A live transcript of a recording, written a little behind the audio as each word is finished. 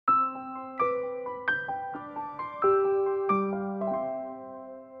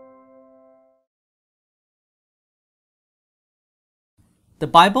The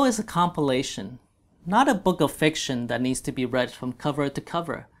Bible is a compilation, not a book of fiction that needs to be read from cover to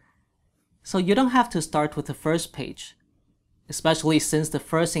cover. So you don't have to start with the first page. Especially since the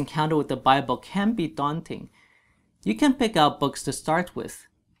first encounter with the Bible can be daunting, you can pick out books to start with.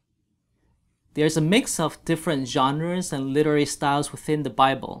 There's a mix of different genres and literary styles within the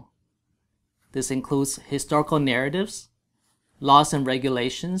Bible. This includes historical narratives, laws and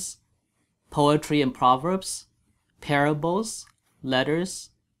regulations, poetry and proverbs, parables,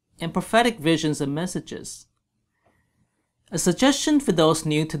 letters, and prophetic visions and messages. A suggestion for those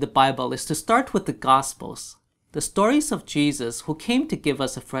new to the Bible is to start with the Gospels, the stories of Jesus who came to give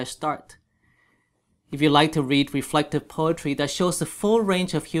us a fresh start. If you like to read reflective poetry that shows the full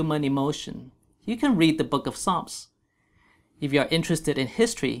range of human emotion, you can read the Book of Psalms. If you are interested in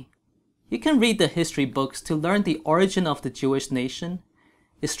history, you can read the history books to learn the origin of the Jewish nation,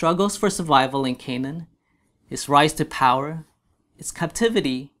 its struggles for survival in Canaan, its rise to power, its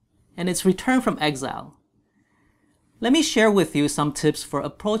captivity, and its return from exile. Let me share with you some tips for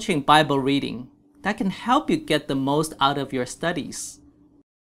approaching Bible reading that can help you get the most out of your studies.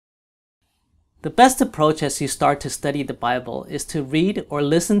 The best approach as you start to study the Bible is to read or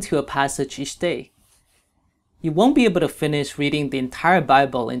listen to a passage each day. You won't be able to finish reading the entire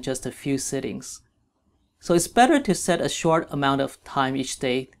Bible in just a few sittings. So it's better to set a short amount of time each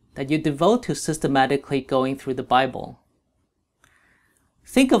day that you devote to systematically going through the Bible.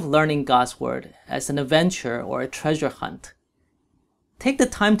 Think of learning God's Word as an adventure or a treasure hunt. Take the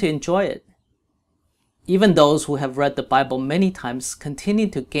time to enjoy it. Even those who have read the Bible many times continue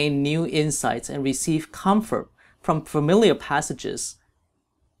to gain new insights and receive comfort from familiar passages.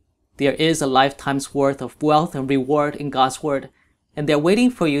 There is a lifetime's worth of wealth and reward in God's Word, and they're waiting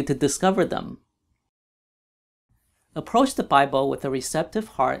for you to discover them. Approach the Bible with a receptive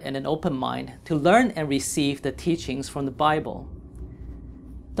heart and an open mind to learn and receive the teachings from the Bible.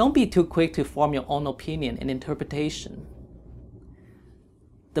 Don't be too quick to form your own opinion and interpretation.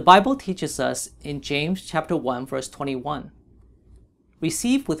 The Bible teaches us in James chapter 1 verse 21,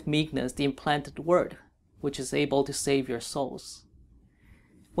 "Receive with meekness the implanted word, which is able to save your souls."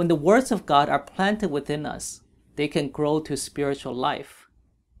 When the words of God are planted within us, they can grow to spiritual life.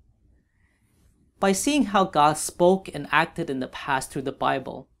 By seeing how God spoke and acted in the past through the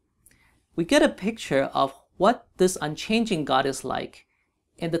Bible, we get a picture of what this unchanging God is like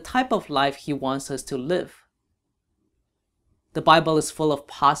and the type of life He wants us to live. The Bible is full of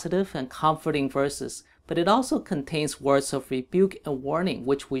positive and comforting verses, but it also contains words of rebuke and warning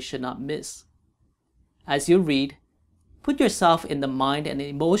which we should not miss. As you read, put yourself in the mind and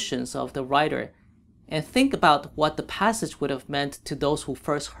emotions of the writer and think about what the passage would have meant to those who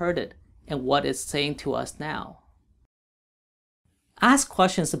first heard it and what it's saying to us now. Ask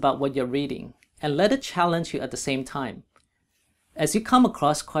questions about what you're reading and let it challenge you at the same time. As you come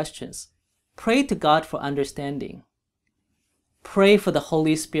across questions, pray to God for understanding. Pray for the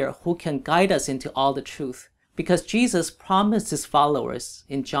Holy Spirit who can guide us into all the truth, because Jesus promised His followers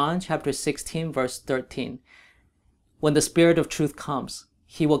in John chapter 16 verse 13, "When the Spirit of truth comes,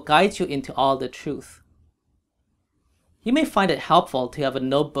 He will guide you into all the truth." You may find it helpful to have a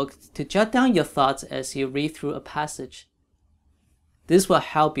notebook to jot down your thoughts as you read through a passage. This will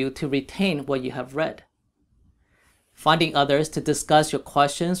help you to retain what you have read. Finding others to discuss your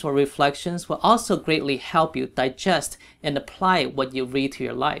questions or reflections will also greatly help you digest and apply what you read to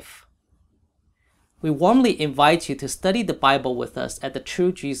your life. We warmly invite you to study the Bible with us at the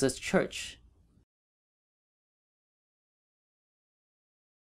True Jesus Church.